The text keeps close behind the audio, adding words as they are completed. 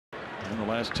In the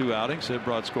last 2 outings, they've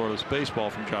brought scoreless baseball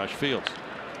from Josh Fields.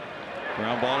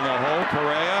 Ground ball in the hole.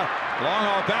 Correa, long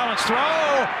off balance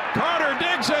throw. Carter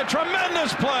digs it.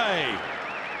 Tremendous play.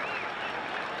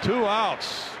 2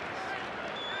 outs.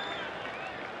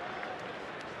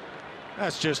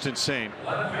 That's just insane.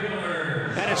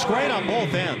 And it's great on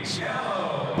both ends.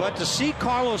 But to see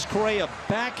Carlos Correa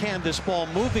backhand this ball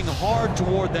moving hard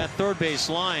toward that third base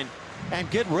line and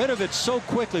get rid of it so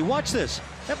quickly. Watch this.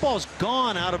 That ball's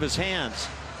gone out of his hands.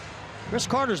 Chris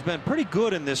Carter's been pretty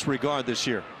good in this regard this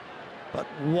year. But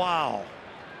wow.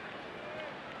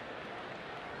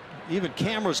 Even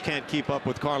cameras can't keep up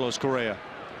with Carlos Correa.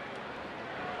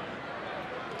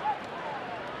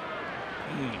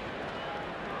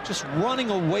 Just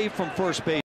running away from first base.